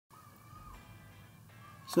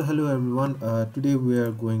So hello everyone. Today we are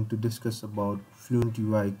going to discuss about Fluent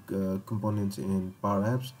UI components in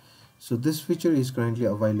PowerApps. So this feature is currently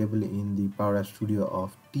available in the PowerApps Studio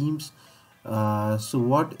of Teams. So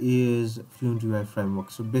what is Fluent UI framework?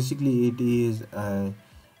 So basically it is a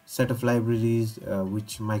set of libraries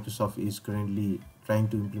which Microsoft is currently trying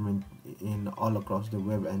to implement in all across the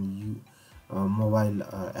web and mobile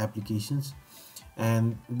applications,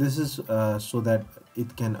 and this is so that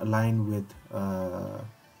it can align with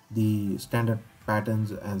the standard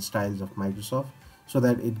patterns and styles of Microsoft, so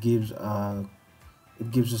that it gives a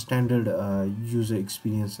standard user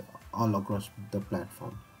experience all across the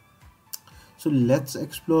platform. So let's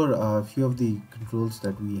explore a few of the controls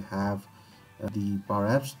that we have the Power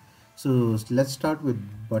Apps. So let's start with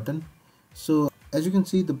button. So as you can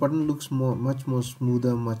see, the button looks much more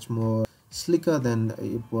smoother, much more slicker than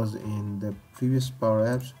it was in the previous Power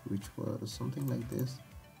Apps, which was something like this.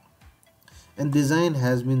 And design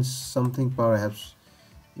has been something Power Apps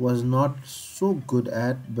was not so good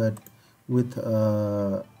at, but with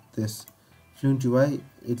this Fluent UI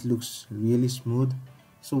it looks really smooth.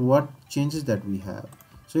 So what changes that we have?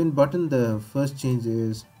 So in button, the first change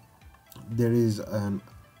is there is an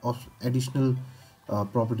additional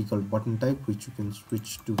property called button type, which you can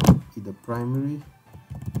switch to either primary,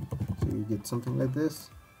 so you get something like this,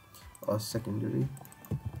 or secondary,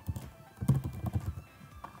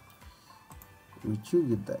 which you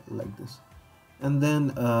get that like this. And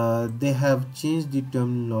then they have changed the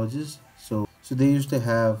terminologies. So they used to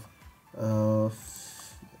have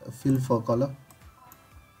fill for color.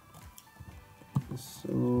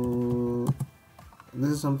 So this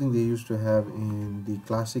is something they used to have in the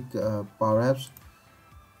classic Power Apps,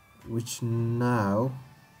 which now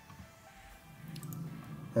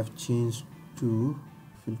have changed to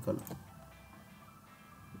fill color.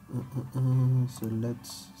 So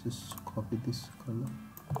let's just copy this color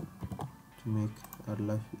to make our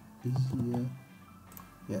life easier.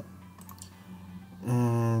 Yeah,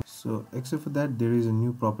 and so except for that, there is a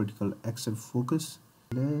new property called accept focus.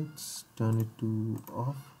 Let's turn it to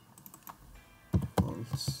off.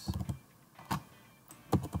 False.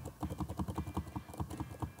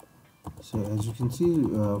 So as you can see,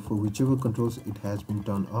 for whichever controls it has been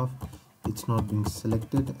turned off, it's not being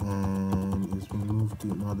selected and it's been moved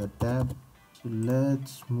to another tab. So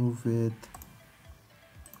let's move it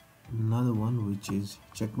another one, which is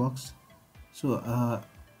checkbox. So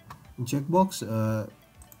checkbox,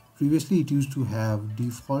 previously it used to have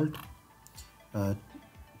default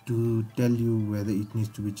to tell you whether it needs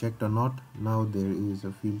to be checked or not. Now there is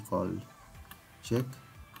a field called check,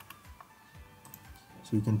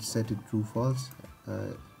 so you can set it true, false.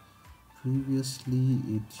 Previously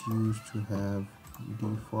it used to have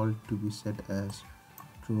default to be set as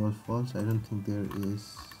true or false. I don't think there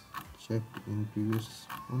is checked in previous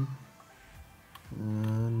one.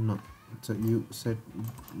 No, so you set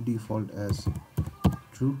default as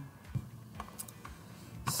true.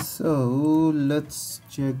 So let's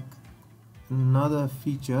check another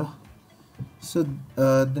feature. So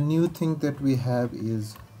the new thing that we have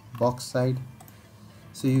is box side.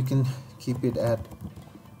 So you can keep it at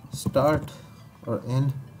start or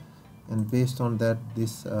end, and based on that,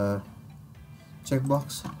 this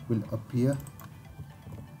checkbox will appear.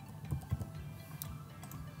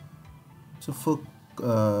 So for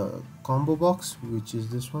combo box, which is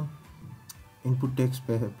this one, input text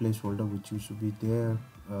placeholder, which used to be there,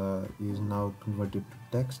 is now converted to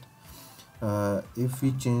text. If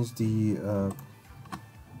we change the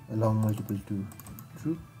allow multiple to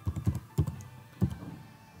true,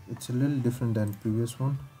 it's a little different than previous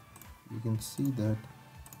one. You can see that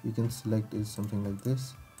you can select is something like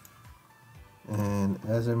this, and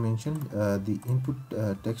as I mentioned, the input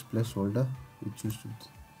text placeholder, which used to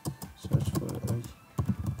search for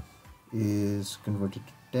is converted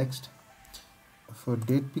to text. For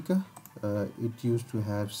date picker, it used to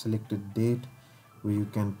have selected date where you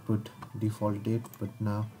can put default date, but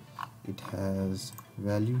now it has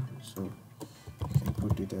value, so you can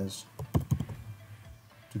put it as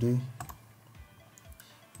today,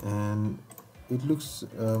 and it looks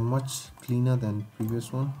much cleaner than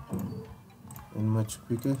previous one and much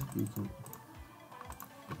quicker. You can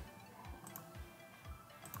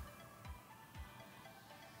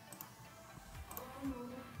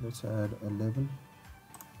let's add a label.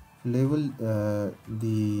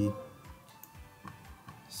 The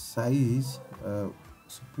size, so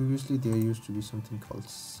previously there used to be something called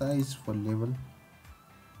size for label,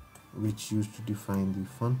 which used to define the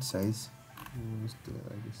font size. I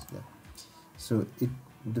guess, yeah. So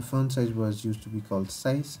the font size was used to be called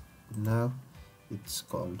size, now it's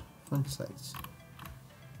called font size.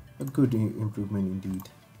 A good improvement indeed.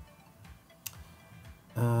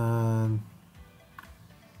 And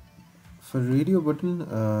for radio button,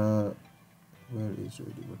 where is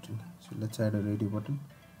radio button? So let's add a radio button.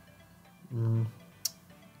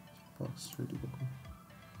 Box radio button.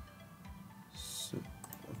 So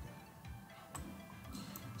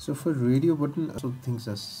so for radio button, so things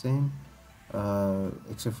are same,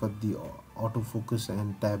 except for the autofocus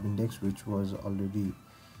and tab index, which was already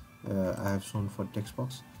I have shown for text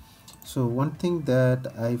box. So one thing that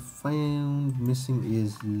I find missing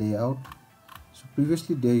is layout. So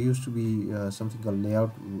previously there used to be something called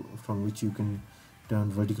layout, from which you can turn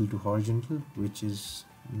vertical to horizontal, which is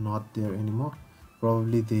not there anymore.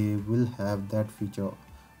 Probably they will have that feature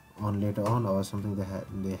on later on, or something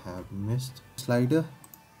they have missed. Slider,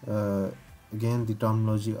 again the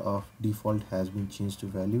terminology of default has been changed to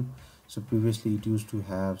value. So previously it used to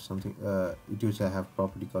have something, it used to have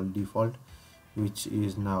property called default, which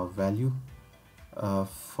is now value.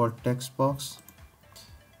 For text box,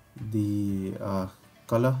 the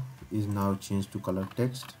color is now changed to color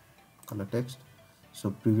text.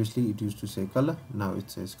 So previously it used to say color, now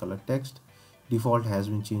it says color text. Default has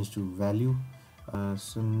been changed to value.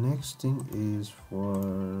 So next thing is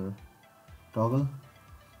for toggle.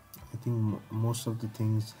 I think most of the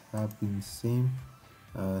things have been same.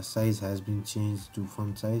 Size has been changed to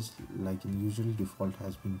font size like in usual. Default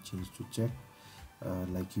has been changed to check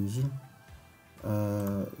like usual.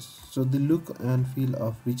 So the look and feel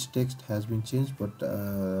of rich text has been changed, but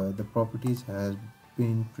the properties has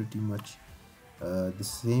been pretty much the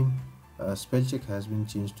same. Spell check has been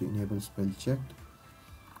changed to enable spell check,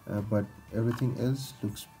 but everything else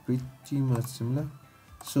looks pretty much similar.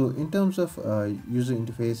 So in terms of user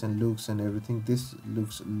interface and looks and everything, this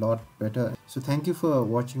looks a lot better. So thank you for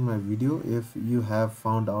watching my video. If you have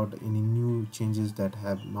found out any new changes that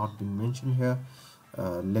have not been mentioned here,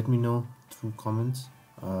 let me know through comments.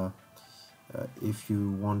 If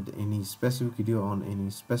you want any specific video on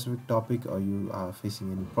any specific topic, or you are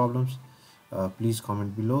facing any problems, please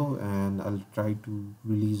comment below and I'll try to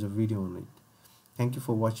release a video on it. Thank you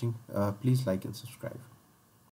for watching. Please like and subscribe.